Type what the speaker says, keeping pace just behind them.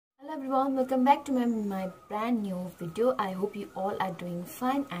Hello everyone, welcome back to my brand new video. I hope you all are doing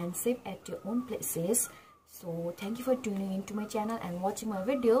fine and safe at your own places. So thank you for tuning into my channel and watching my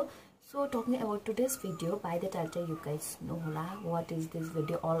video. So talking about today's video, by the title you guys know what is this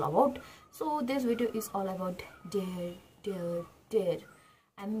video all about. So this video is all about dare.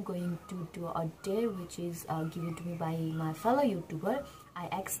 I'm going to do a dare which is given to me by my fellow YouTuber. I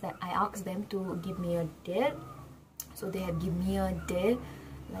asked them to give me a dare. So they have given me a dare,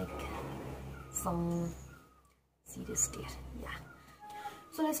 like some serious dare. Yeah.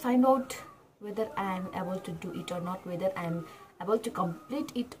 So let's find out whether I am able to do it or not, whether I am able to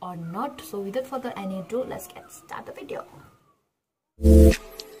complete it or not. So without further ado, let's get start the video.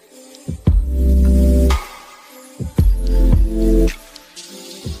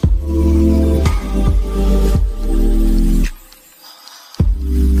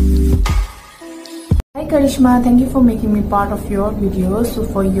 Karishma, thank you for making me part of your video. So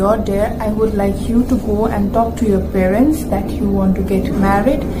for your dare, I would like you to go and talk to your parents that you want to get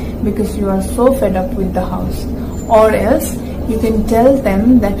married because you are so fed up with the house, or else you can tell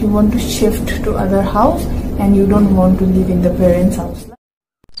them that you want to shift to other house and you don't want to live in the parents' house.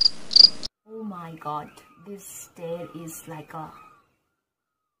 Oh my god, this dare is like a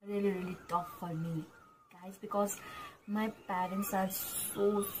really tough for me, guys, because my parents are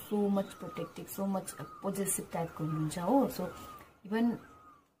so much protective, so much possessive type ko. So even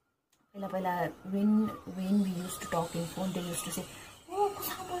when we used to talk in phone, they used to say, "Oh,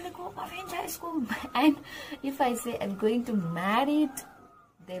 and if I say I'm going to marry it,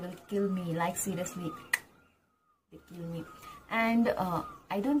 they will kill me. Like seriously, they kill me." And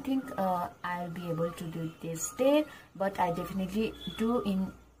I don't think I'll be able to do this day, but I definitely do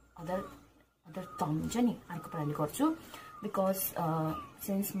in other term journey because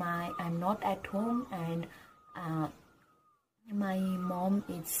since I'm not at home and my mom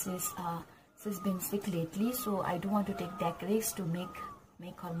she's been sick lately, so I don't want to take that risk to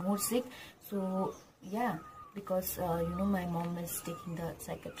make her more sick. So yeah, because my mom is taking the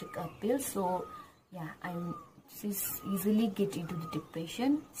psychiatric pills, so yeah, she's easily get into the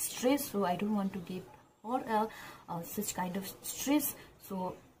depression, stress, so I don't want to give her such kind of stress.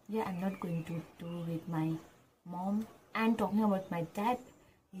 So yeah, I'm not going to do with my mom. And talking about my dad,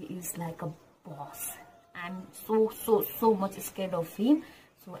 he is like a boss. I'm so much scared of him.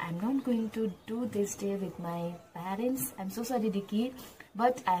 So I'm not going to do this day with my parents. I'm so sorry, Diki,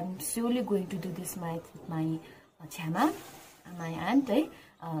 but I'm surely going to do this with my chama, my aunt.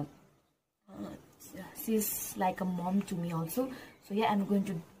 She's like a mom to me also. So yeah, I'm going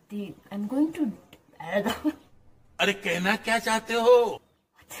to. अरे कहना क्या चाहते हो?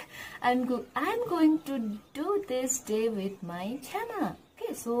 I'm going to do this day with my chama.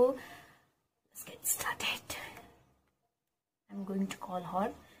 Okay, so let's get started. I'm going to call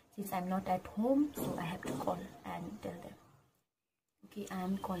her since I'm not at home, so I have to call and tell them. Okay,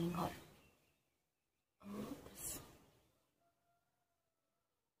 I'm calling her.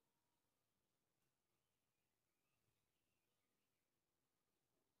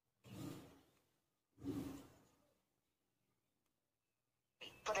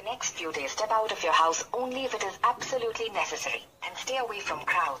 For the next few days, step out of your house only if it is absolutely necessary and stay away from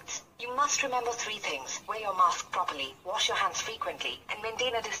crowds. You must remember 3 things. Wear your mask properly, wash your hands frequently, and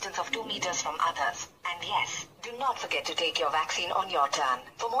maintain a distance of 2 meters from others. And yes, do not forget to take your vaccine on your turn.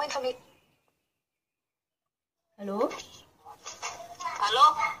 For more information... Hello?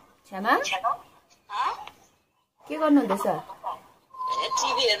 Hello? Chama? Huh? के गर्नुहुँदैछ?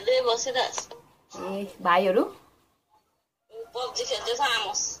 TV हेर्दै बसिरहेछु। ए भाइहरु? PUBG खेल्दै छ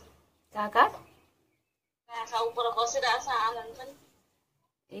आमोस। काका? काका उपर बसिरहेछ आनन्द पनि।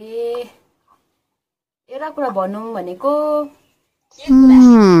 ए एउटा कुरा भन्नु भनेको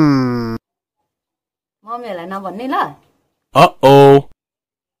मम्मीहरुलाई नभन्ने ल?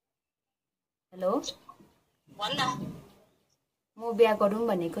 हेलो? भन्न। म बिहा गरौँ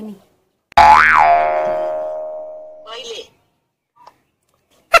भनेको नि। कहिले?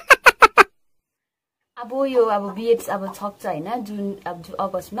 अब बिएड सक्छ हैन, जुन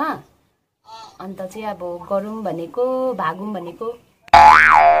अगस्टमा, अन्त चाहिँ अब गरौँ भनेको, भागौँ भनेको।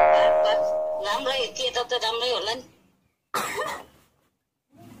 राम्रै के त राम्रै होला नि।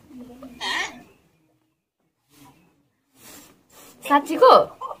 साच्चीको?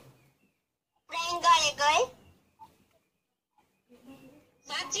 प्र्याङ्क गरेको है?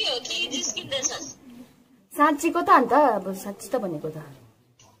 साच्ची हो कि जिस्किँदैछस्? साच्चीको त अन्त अब साच्ची त भनेको त।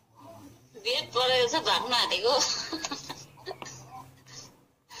 बेड परेको छ भाग्न आँटेको।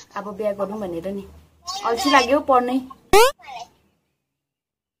 अब बिहा गरौँ भनेर नि। अल्छी लाग्यो पढ्नै।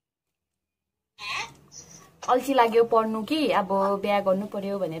 अल्छी लाग्यो पढ्नु कि अब बिहा गर्नु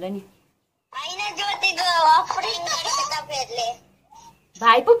पर्यो भनेर नि हैन ज्योतिको अफरिङ गरेको तपाईहरुले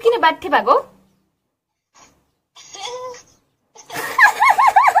भाइ पो किन बाठे भएको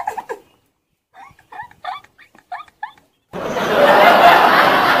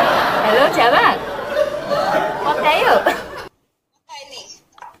हेलो छ्यामा पत्यायो हैन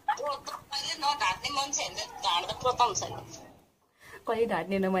त्यो तपाईले नढाट्ने मान्छेहरुले ढाड्दा प्रताउँछ नि कहिले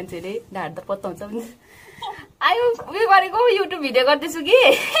ढाट्ने मान्छेले ढाड्दा पत्ताउँछ नि आयो उयो गरेको युट्युब भिडियो गर्दैछु कि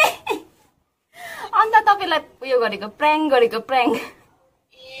अन्त तपाईलाई उयो गरेको प्राङ्क गरेको प्राङ्क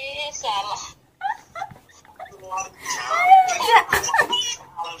ए साला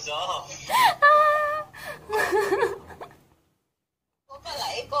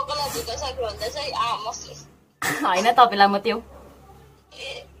कोकोला झुका सक्यो भन्दा चाहिँ मस्ले हैन तपाईलाई म त्यो ए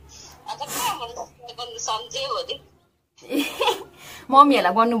अन्त कहाँ सम्झे हो नि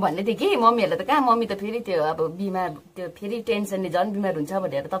मम्मीहरुलाई गर्नु भन्ने थियो कि मम्मीहरुलाई त कहाँ मम्मी त फेरि त्यो अब बिमार त्यो फेरि टेन्सनले झन् बिमार हुन्छ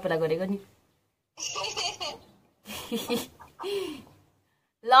भनेर तपाईलाई गरेको नि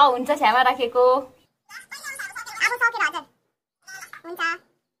ल हुन्छ छ्यामा राखेको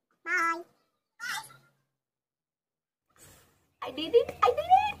I did it.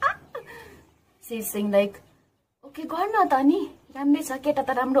 She's saying like, okay, गर्न त नि राम्रै छ केटा त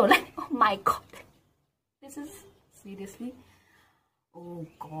राम्रो होला Oh my god. This is seriously. Oh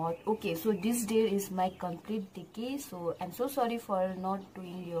god. Okay, so this day is my complete decay. So I'm so sorry for not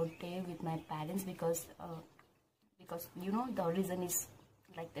doing your day with my parents because you know the reason is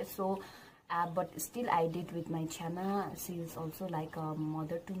like this. So but still I did with my Chana. She is also like a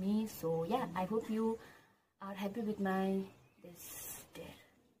mother to me. So yeah, I hope you are happy with my this day.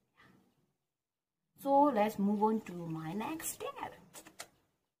 So let's move on to my next day.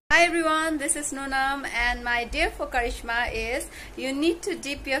 Hi everyone, this is Nonam and my dear for Karishma is you need to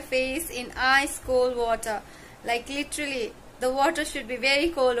dip your face in ice cold water. Like literally, the water should be very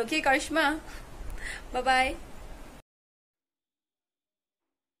cold, okay Karishma? Bye bye.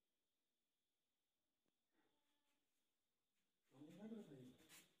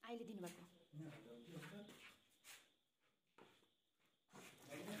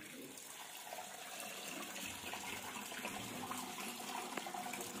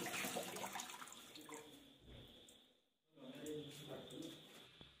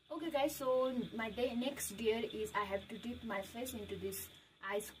 Okay guys, so my next day is I have to dip my face into this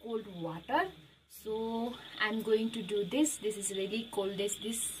ice cold water. So I'm going to do this. This is really coldest.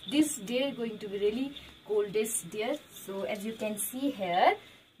 This day going to be really coldest day. So as you can see here,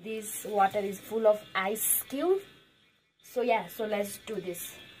 this water is full of ice cube. So yeah, so let's do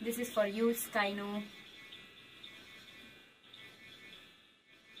this. This is for you, Skynu.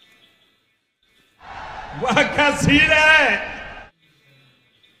 वाह क्या scene है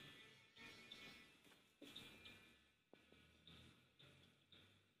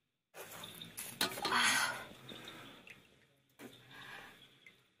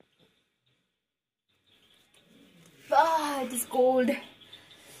It is cold.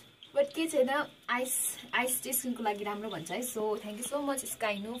 But के छैन ice skin को लागि राम्रो भन्छ है. So thank you so much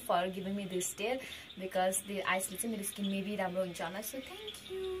Skynu for giving me this day because the ice ले चाहिँ मेरो skin maybe राम्रो हुन्छ होला. So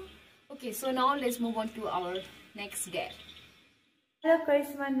thank you. Okay, so now let's move on to our next day. Hello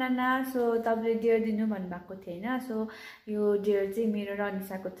Karishma Nana, so तपाईले dare दिनु भन्नुभएको थियो हैन. So यो डेयर चाहिँ मेरो र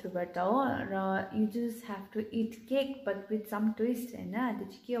अनिसाको थ्रुबाट हो र you just have to eat cake but with some twist हैन. त्यो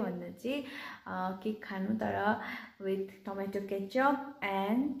चाहिँ के भन्दा चाहिँ केक खानु तर with tomato ketchup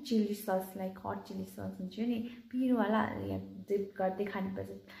and chili sauce, like hot chili sauce हुन्छ नि पिरो वाला डिप गर्दै खानुपर्छ.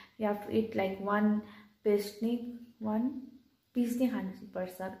 You have to eat like one piece नै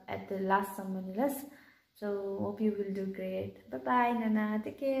खानुपर्छ at the last सम्म. So hope you will do great. Bye bye Nana,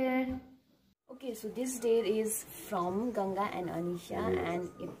 take care. Okay, so this day is from Ganga and Anisha and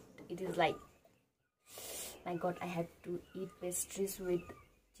it is like, my god, I have to eat pastries with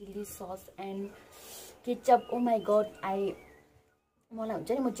chili sauce and ketchup. Oh my god, मलाई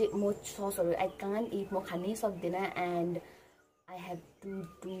हुन्छ नि म ससहरु I can't eat, म खानै सक्दिन and I have to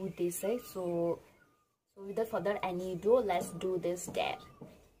do this. So without further ado, let's do this day.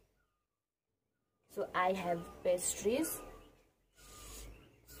 So I have pastries,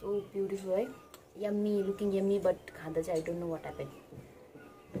 so beautiful, right? Yummy, looking yummy, but I don't know what happened.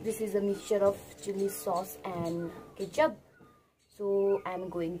 This is a mixture of chili sauce and ketchup, so I'm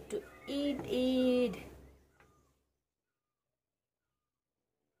going to eat it.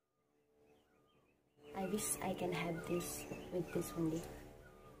 I wish I can have this with this only.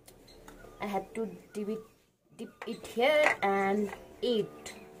 I have to dip it here and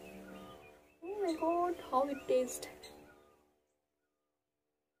eat. Oh my god, how it tastes.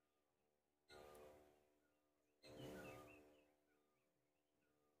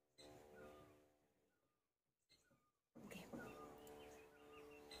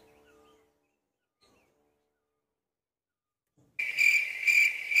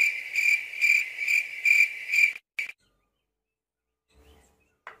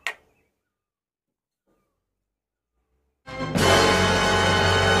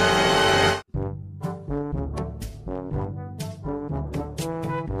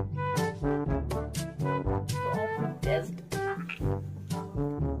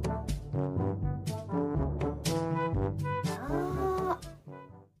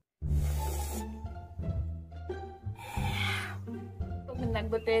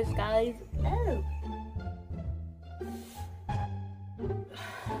 the taste, guys. Oh.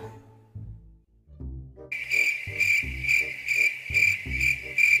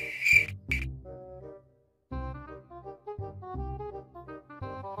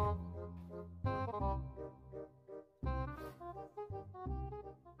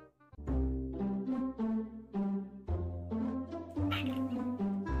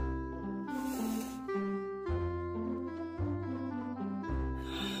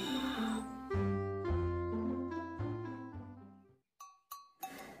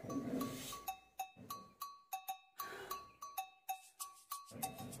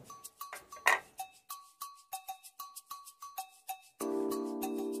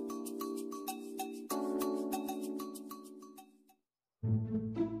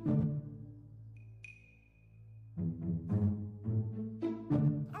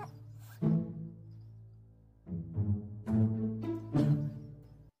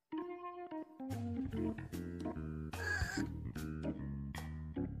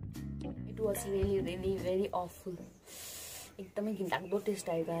 It was really very awful. एकदमै घिनलाग्दो test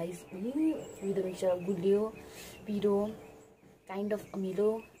आयो guys. With the mixture of गुलियो, पिरो, kind of अमिलो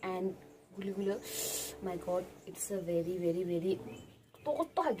and गुलियो. My god, it's a very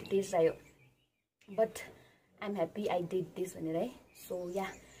कस्तो खालको test आयो. But I'm happy I did this one, right? So yeah,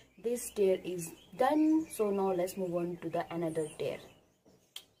 this dare is done. So now let's move on to the another dare.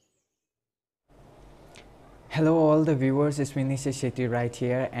 Hello all the viewers, it's Vinicius Shetty right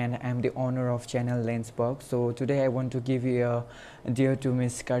here, and I'm the owner of channel Lensbug. So today I want to give you a dare to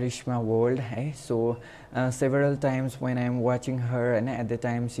Miss Karishma World. So several times when I'm watching her, and at the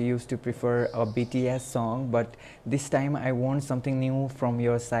time she used to prefer a BTS song, but this time I want something new from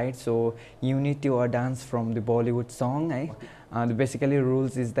your side. So you need to dance from the Bollywood song. The basically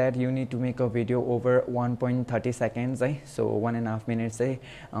rules is that you need to make a video over 1.30 seconds. So 1.5 minutes.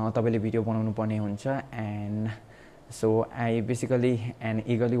 Tabale video banaunu parne huncha, and so I basically and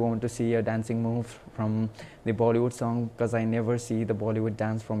eagerly want to see a dancing move from the Bollywood song, because I never see the Bollywood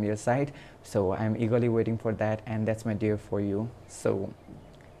dance from your side. So I'm eagerly waiting for that, and that's my dare for you. So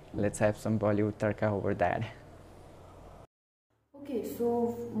let's have some Bollywood tarka over that. Okay,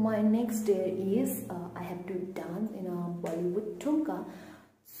 so my next dare is I have to dance in a Bollywood thumka.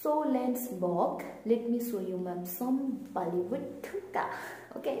 So Lensbug, let me show you some Bollywood thumka.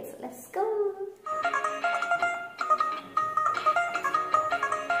 Okay, so let's go.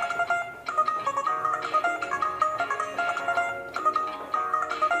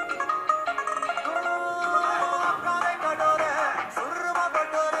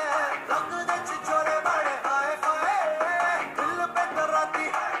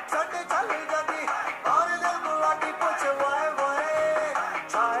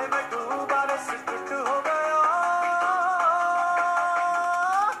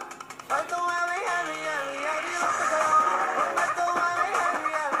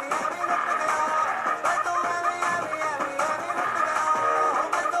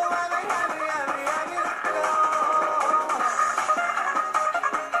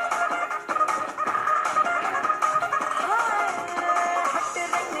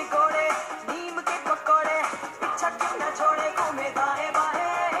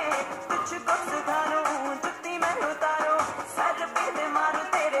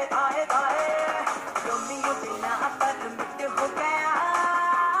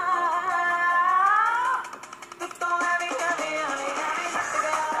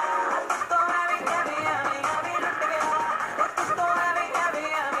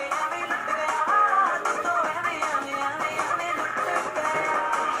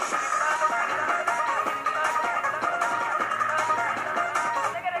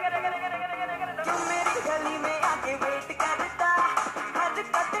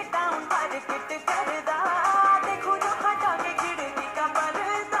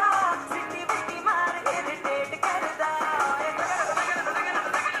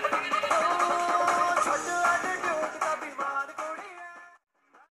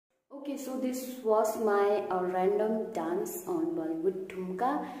 Okay, so this was my random dance on Bollywood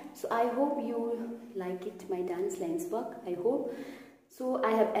thumka. So I hope you like it, my dance Lensbug. I hope. So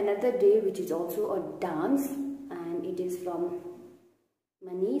I have another day which is also a dance, and it is from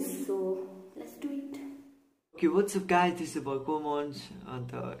Manish. So let's do it. Okay, what's up guys, this is coolmonz,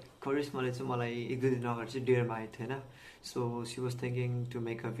 and Karishma le malai ek duy din agadi dare bhai thiena. So she was thinking to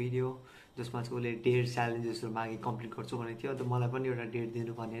make a video जसमा चाहिँ उले dare challenges हरु मागी complete गर्छु भनेको थियो, अन्त मलाई पनि एउटा dare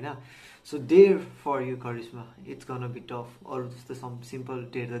दिनु भने हैन. So dare for you Karishma, it's gonna be tough. अरु जस्तो some simple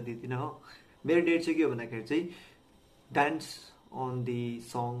dare त दिदिन हो. मेरो dare चाहिँ के हो भन्दाखेरि चाहिँ dance on the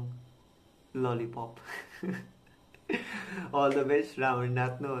song Lollipop. All the best. Raman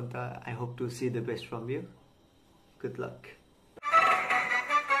Natno, and I hope to see the best from you. Good luck.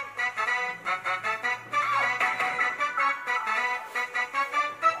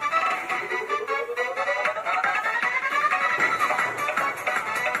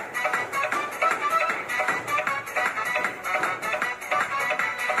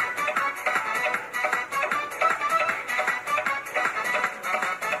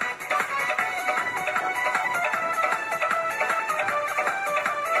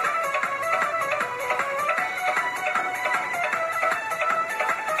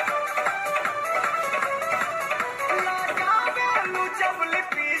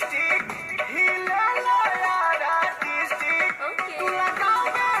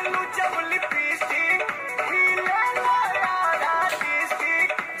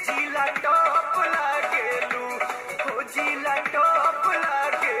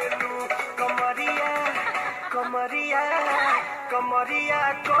 कमरिया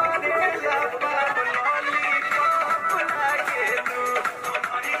करेला पागलोली कप लागेलू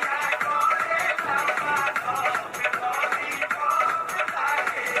कमरिया करेला पागलोली कप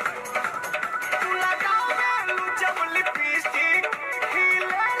लागेलू तू लगावेलू जब लिपस्टिक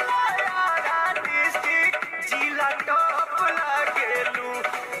हिलेला यारा डिस्टिक जिला टॉप लागेलू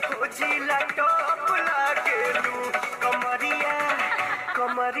हो जिला टॉप लागेलू कमरिया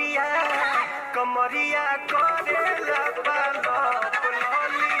कमरिया कमरिया करेला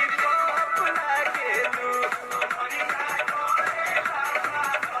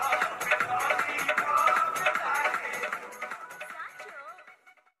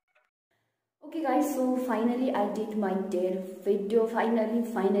Okay guys, so finally I did my dare video.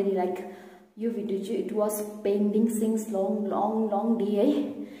 Finally like you video, it was pending since long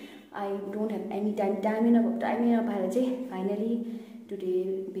day. I don't have any time in finally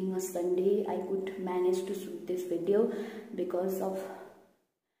today being a Sunday I could manage to shoot this video because of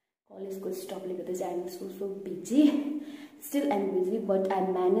college could stop like this. I'm so busy. Still I'm busy, but I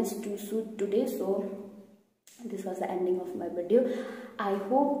managed to shoot today, so this was the ending of my video. I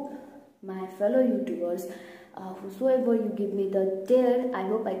hope my fellow YouTubers, whosoever you give me the dare, I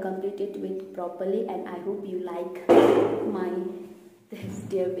hope I complete it with properly, and I hope you like this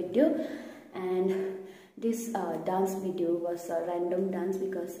dare video. And this dance video was a random dance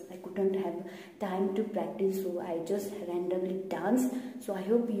because I couldn't have time to practice, so I just randomly danced. So I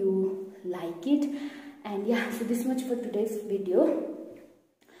hope you like it. And yeah, so this much for today's video.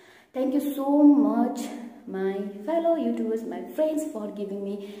 Thank you so much my fellow YouTubers, my friends, for giving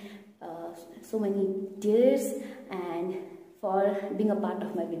me so many dares and for being a part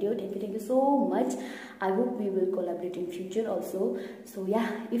of my video. Thank you so much. I hope we will collaborate in future also. So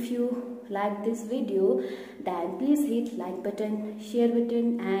yeah, if you like this video, then please hit like button, share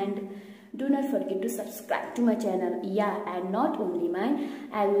button, and do not forget to subscribe to my channel. Yeah, and not only mine,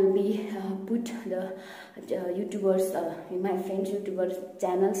 I will be put the YouTubers, my friends YouTubers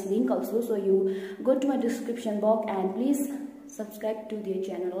channels link also, so you go to my description box and please subscribe to their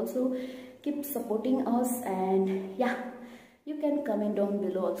channel also. Keep supporting us, and yeah, you can comment down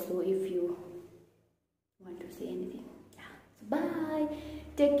below also if you want to say anything. Yeah, so bye,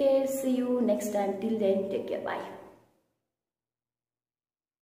 take care, see you next time. Till then, take care, bye.